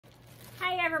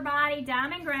Hey everybody,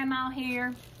 Diamond Grandma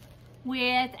here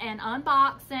with an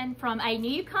unboxing from a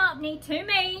new company to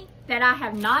me that I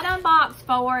have not unboxed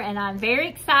for, and I'm very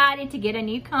excited to get a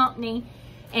new company,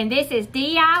 and this is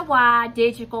DIY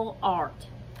Digital Art.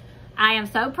 I am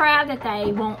so proud that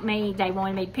they wanted me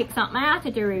to pick something out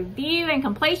to do a review and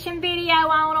completion video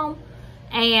on them,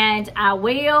 and I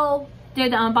will do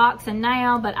the unboxing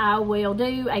now, but I will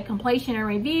do a completion and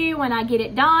review when I get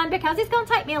it done because it's going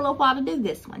to take me a little while to do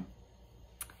this one.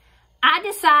 I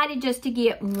decided just to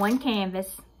get one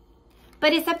canvas,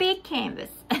 but it's a big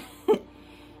canvas.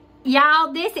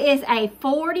 Y'all, this is a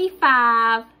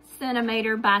 45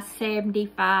 centimeter by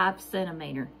 75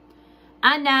 centimeter.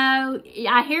 I know,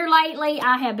 I hear lately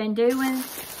I have been doing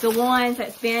the ones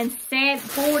that's been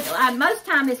most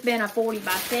time it's been a 40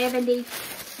 by 70.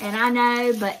 And I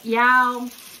know, but y'all,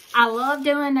 I love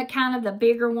doing the kind of the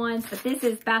bigger ones, but this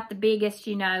is about the biggest,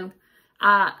 you know.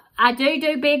 I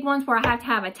do big ones where I have to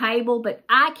have a table, but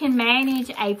I can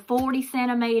manage a 40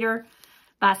 centimeter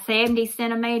by 70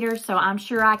 centimeters, so I'm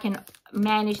sure I can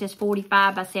manage this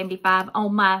 45 by 75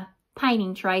 on my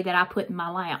painting tray that I put in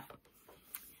my lap.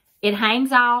 It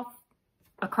hangs off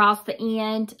across the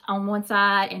end on one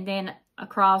side and then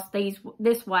across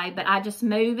this way, but I just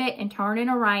move it and turn it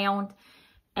around.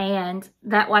 And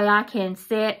that way I can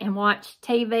sit and watch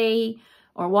TV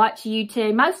or watch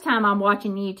YouTube. Most time I'm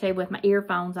watching YouTube with my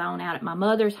earphones on out at my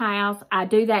mother's house. I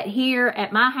do that here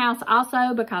at my house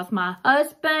also because my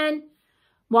husband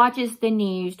watches the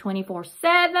news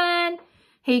 24/7.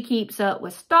 He keeps up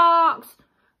with stocks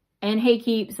and he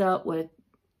keeps up with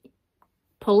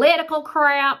political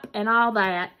crap and all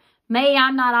that. Me,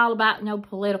 I'm not all about no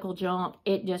political junk.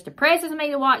 It just depresses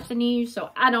me to watch the news, so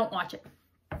I don't watch it.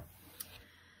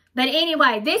 But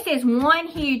anyway, this is one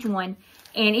huge one,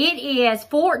 and it is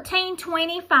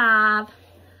 $14.25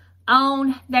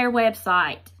 on their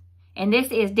website. And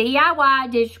this is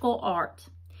DIY Digital Art.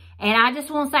 And I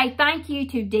just want to say thank you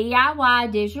to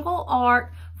DIY Digital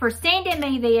Art for sending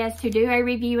me this to do a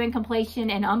review and completion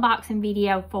and unboxing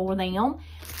video for them.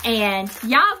 And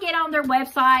y'all get on their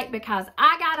website because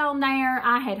I got on there.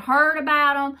 I had heard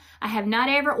about them. I have not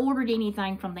ever ordered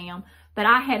anything from them. But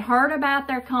I had heard about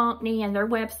their company and their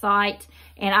website,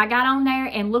 and I got on there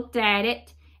and looked at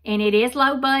it, and it is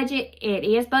low budget. It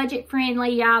is budget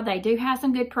friendly, y'all. They do have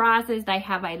some good prices. They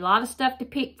have a lot of stuff to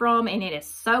pick from, and it is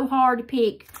so hard to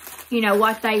pick, you know,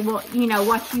 what they want, you know,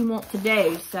 what you want to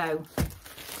do. So,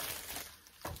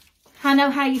 I know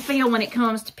how you feel when it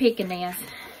comes to picking this.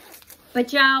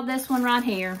 But y'all, this one right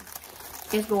here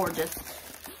is gorgeous.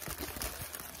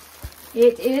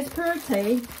 It is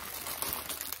pretty.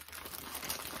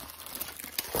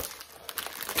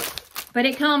 But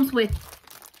it comes with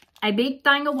a big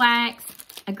thing of wax,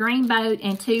 a green boat,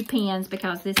 and 2 pens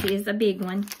because this is a big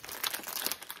one.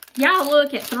 Y'all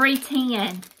look at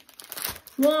 310.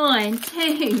 1,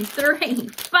 2, 3,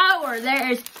 4.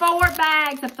 There's 4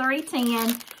 bags of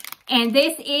 310. And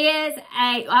this is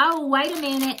a, oh, wait a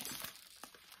minute.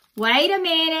 Wait a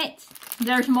minute.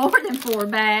 There's more than 4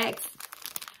 bags.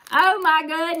 Oh my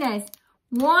goodness.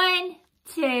 1,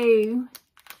 2,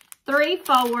 3,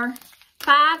 4.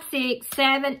 5, 6,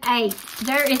 7, 8.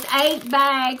 There is 8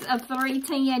 bags of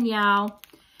 310, y'all.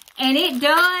 And it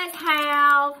does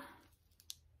have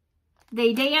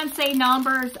the DMC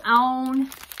numbers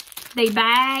on the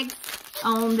bags,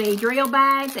 on the drill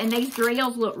bags. And these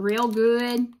drills look real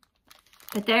good.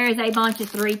 But there is a bunch of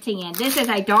 310. This is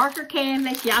a darker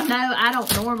canvas. Y'all know I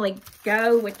don't normally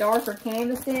go with darker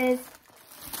canvases.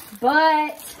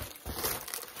 But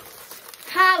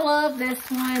I love this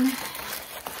one.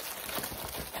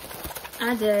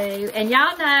 I do. And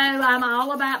y'all know I'm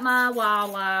all about my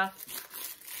wildlife.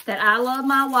 That I love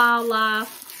my wildlife.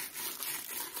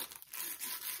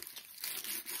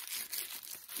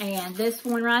 And this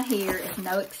one right here is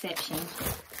no exception.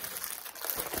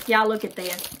 Y'all look at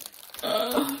this.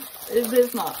 Is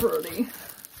this not pretty?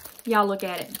 Y'all look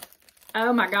at it.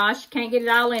 Oh my gosh, can't get it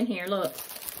all in here. Look.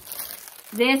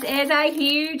 This is a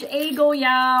huge eagle,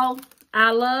 y'all. I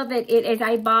love it. It is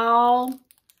a ball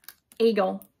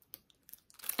eagle.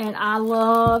 And I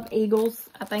love eagles.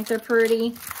 I think they're pretty.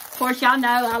 Of course, y'all know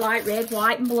I like red,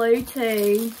 white, and blue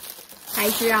too.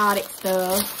 Patriotic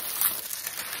stuff.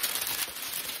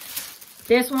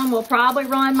 This one will probably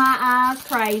run my eyes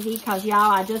crazy because,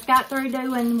 y'all, I just got through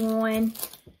doing one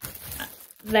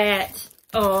that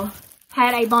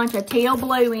had a bunch of teal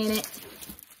blue in it.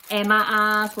 And my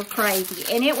eyes were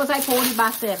crazy. And it was a 40 by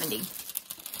 70.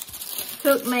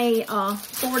 Took me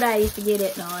 4 days to get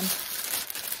it done.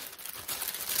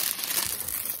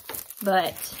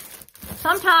 But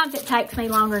sometimes it takes me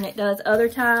longer than it does other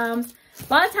times.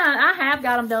 A lot of times I have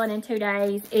got them done in 2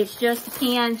 days. It just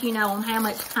depends, you know, on how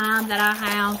much time that I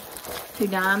have to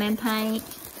diamond paint.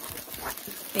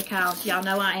 Because y'all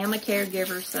know I am a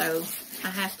caregiver, so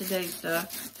I have to do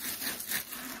stuff.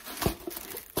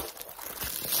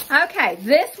 Okay,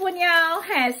 this one, y'all,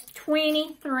 has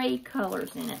 23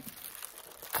 colors in it.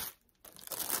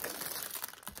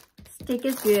 Stick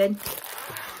is good.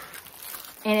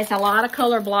 And it's a lot of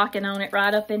color blocking on it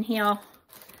right up in here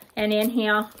and in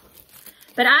here.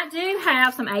 But I do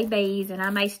have some ABs, and I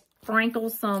may sprinkle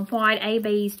some white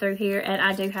ABs through here, and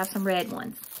I do have some red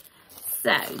ones.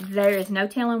 So, there is no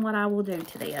telling what I will do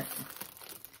to this.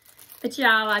 But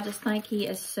y'all, I just think he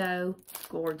is so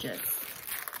gorgeous.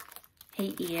 He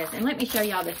is. And let me show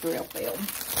y'all this drill field.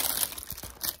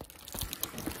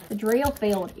 The drill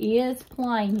field is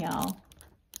plain, y'all.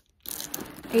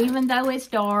 Even though it's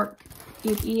dark,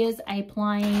 it is a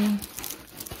plain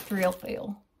drill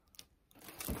field.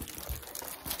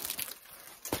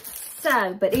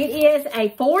 So, but it is a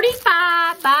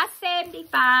 45 by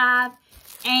 75.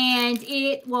 And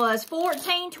it was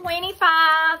 $14.25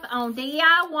 on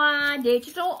DIY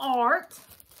Digital Art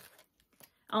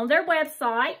on their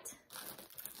website.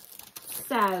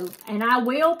 So, and I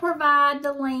will provide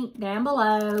the link down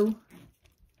below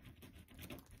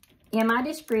in my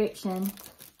description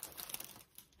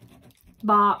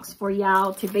box for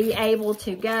y'all to be able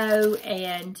to go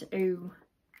and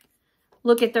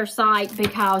look at their site,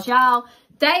 because y'all,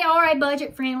 they are a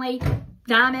budget-friendly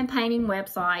diamond painting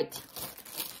website.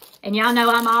 And y'all know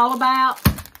I'm all about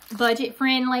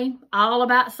budget-friendly, all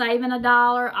about saving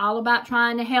 $1, all about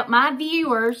trying to help my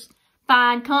viewers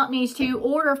find companies to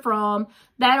order from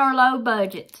that are low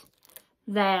budget,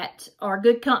 that are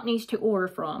good companies to order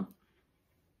from.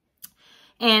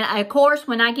 And of course,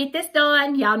 when I get this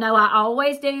done, y'all know I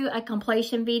always do a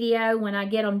completion video when I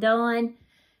get them done.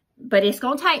 But it's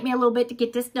going to take me a little bit to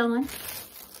get this done.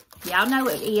 Y'all know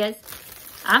it is.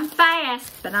 I'm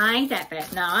fast, but I ain't that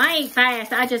fast. No, I ain't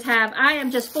fast. I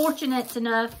am just fortunate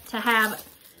enough to have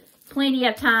plenty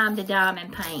of time to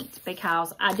diamond paint,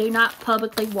 because I do not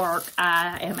publicly work.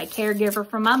 I am a caregiver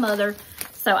for my mother,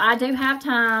 so I do have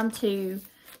time to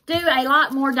do a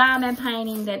lot more diamond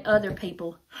painting than other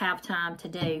people have time to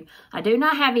do. I do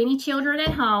not have any children at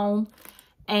home,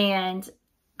 and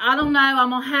I don't know,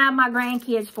 I'm going to have my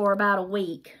grandkids for about a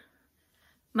week.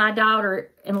 My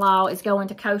daughter-in-law is going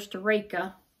to Costa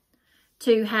Rica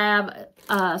to have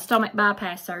stomach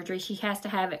bypass surgery. She has to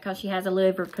have it because she has a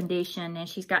liver condition, and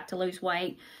she's got to lose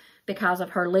weight because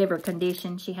of her liver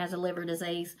condition. She has a liver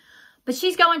disease. But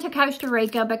she's going to Costa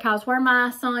Rica because where my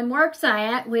son works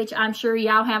at, which I'm sure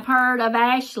y'all have heard of,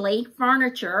 Ashley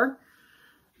Furniture.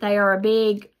 They are a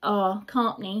big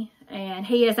company, and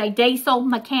he is a diesel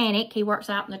mechanic. He works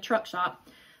out in the truck shop.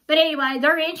 But anyway,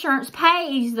 their insurance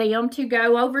pays them to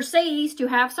go overseas to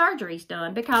have surgeries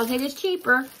done, because it is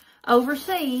cheaper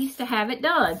overseas to have it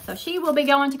done. So she will be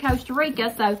going to Costa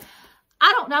Rica. So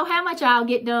I don't know how much I'll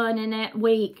get done in that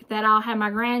week that I'll have my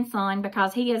grandson,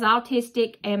 because he is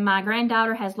autistic and my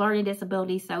granddaughter has learning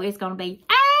disabilities. So it's going to be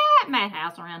at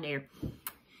madhouse around here.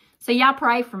 So y'all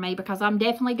pray for me, because I'm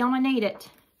definitely going to need it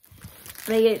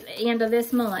the end of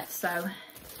this month. So,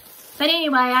 but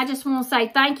anyway, I just want to say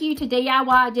thank you to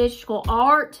DIY Digital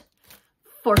Art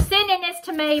for sending this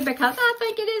to me, because I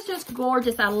think it is just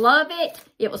gorgeous. I love it.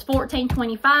 It was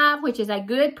 $14.25, which is a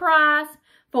good price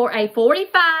for a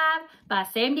 45 by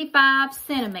 75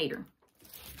 centimeter.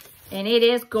 And it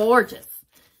is gorgeous.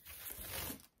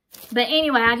 But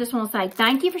anyway, I just want to say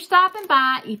thank you for stopping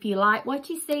by. If you like what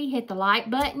you see, hit the like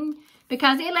button,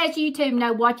 because it lets YouTube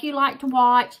know what you like to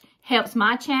watch. Helps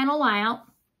my channel out.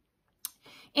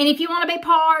 And if you want to be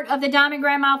part of the Diamond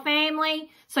Grandma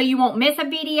family, so you won't miss a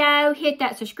video, hit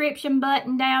that subscription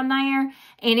button down there,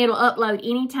 and it'll upload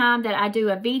anytime that I do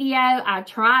a video. I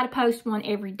try to post one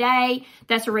every day.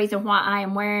 That's the reason why I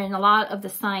am wearing a lot of the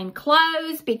same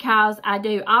clothes, because I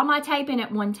do all my taping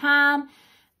at one time,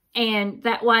 and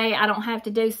that way I don't have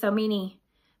to do so many,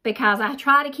 because I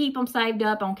try to keep them saved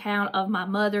up on account of my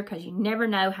mother, because you never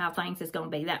know how things is going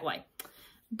to be that way.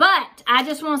 But I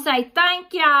just want to say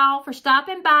thank y'all for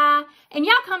stopping by. And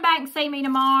y'all come back and see me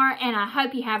tomorrow. And I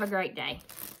hope you have a great day.